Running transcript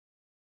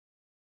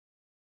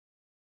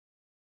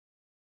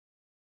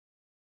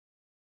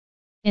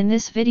In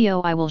this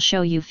video I will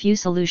show you few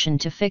solution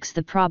to fix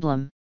the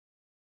problem.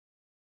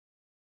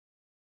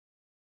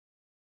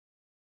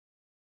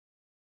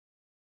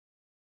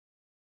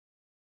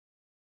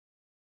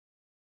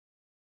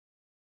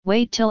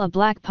 Wait till a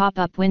black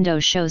pop-up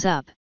window shows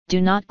up, do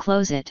not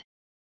close it.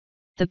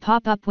 The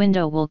pop-up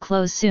window will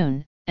close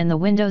soon, and the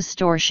Windows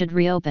Store should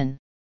reopen.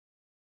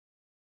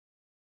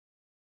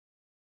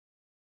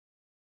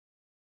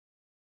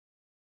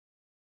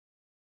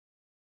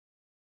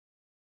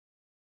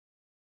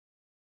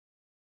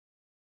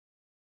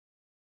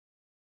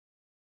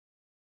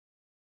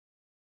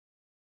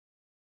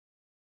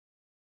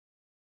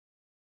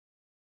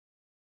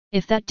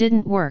 If that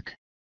didn't work,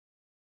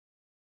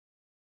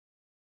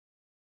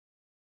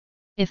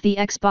 if the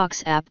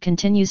Xbox app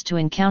continues to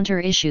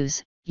encounter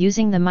issues,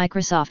 using the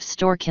Microsoft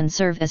Store can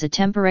serve as a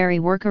temporary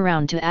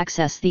workaround to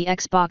access the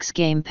Xbox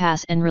Game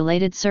Pass and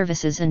related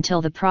services until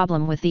the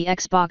problem with the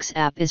Xbox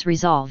app is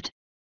resolved.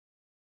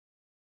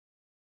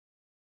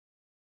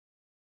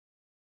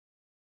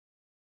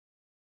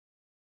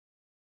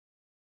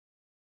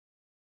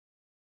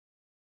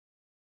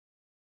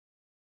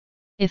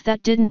 If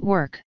that didn't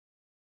work,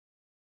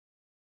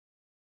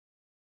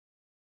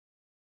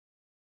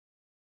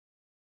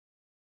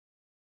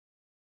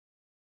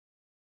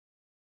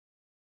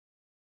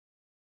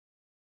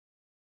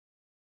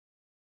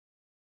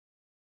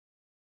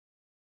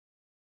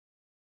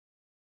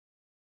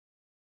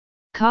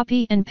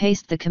 copy and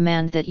paste the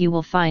command that you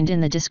will find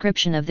in the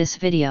description of this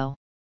video.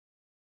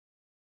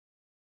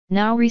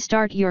 Now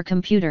restart your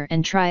computer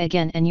and try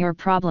again and your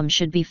problem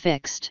should be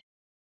fixed.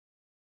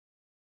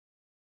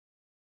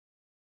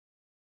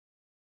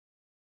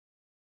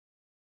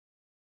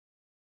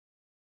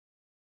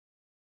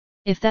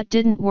 If that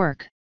didn't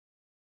work,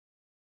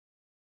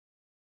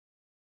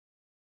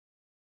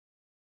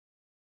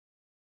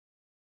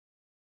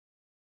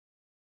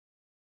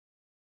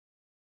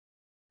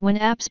 when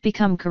apps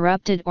become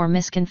corrupted or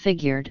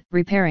misconfigured,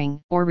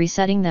 repairing or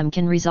resetting them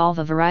can resolve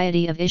a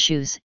variety of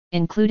issues,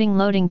 including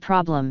loading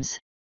problems.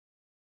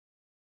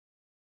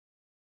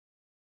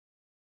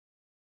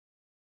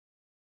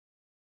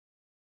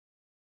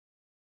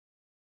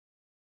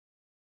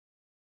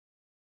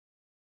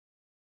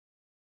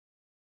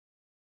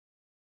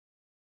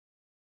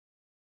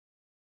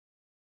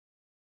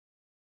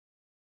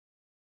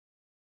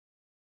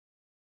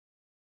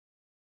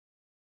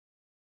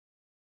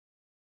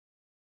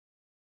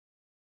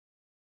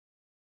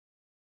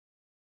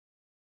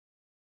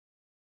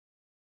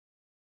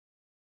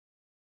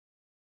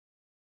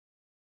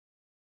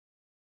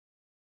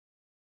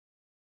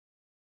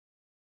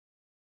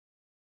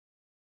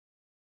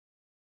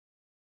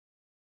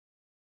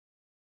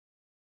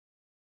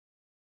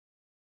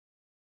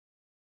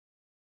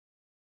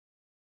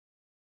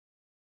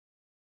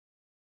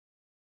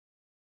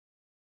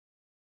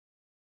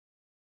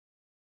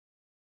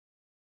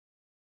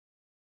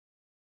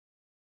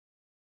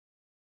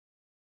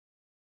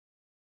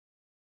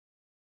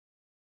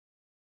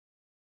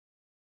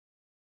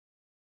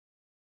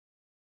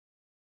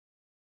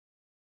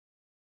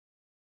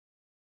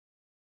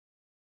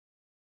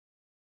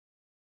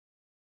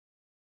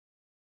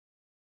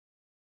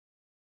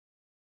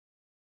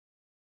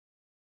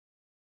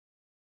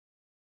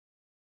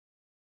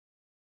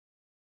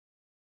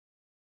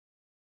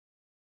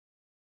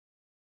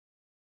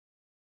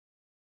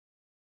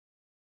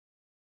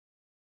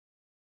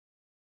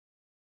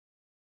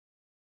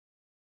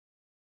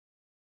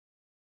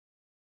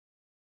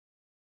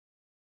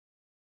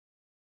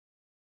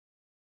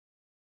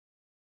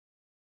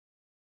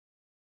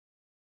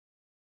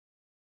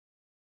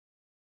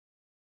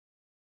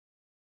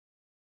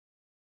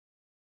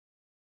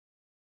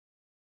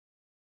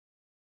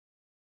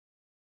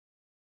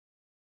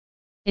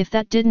 If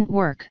that didn't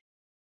work,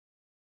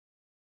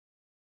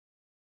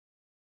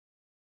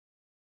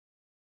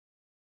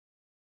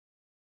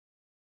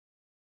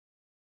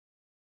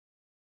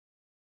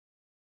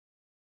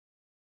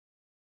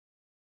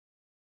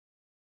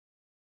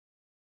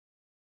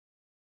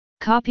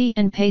 copy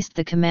and paste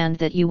the command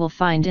that you will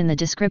find in the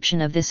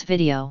description of this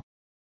video.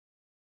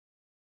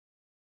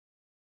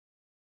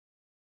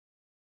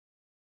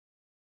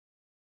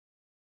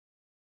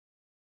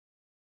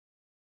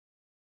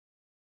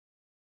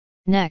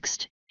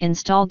 Next,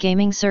 install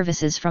gaming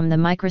services from the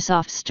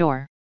Microsoft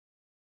Store.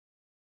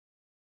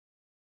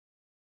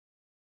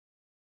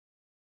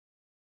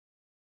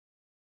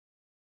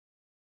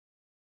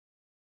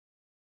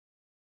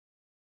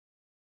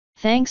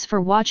 Thanks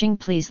for watching.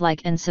 Please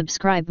like and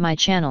subscribe my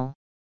channel.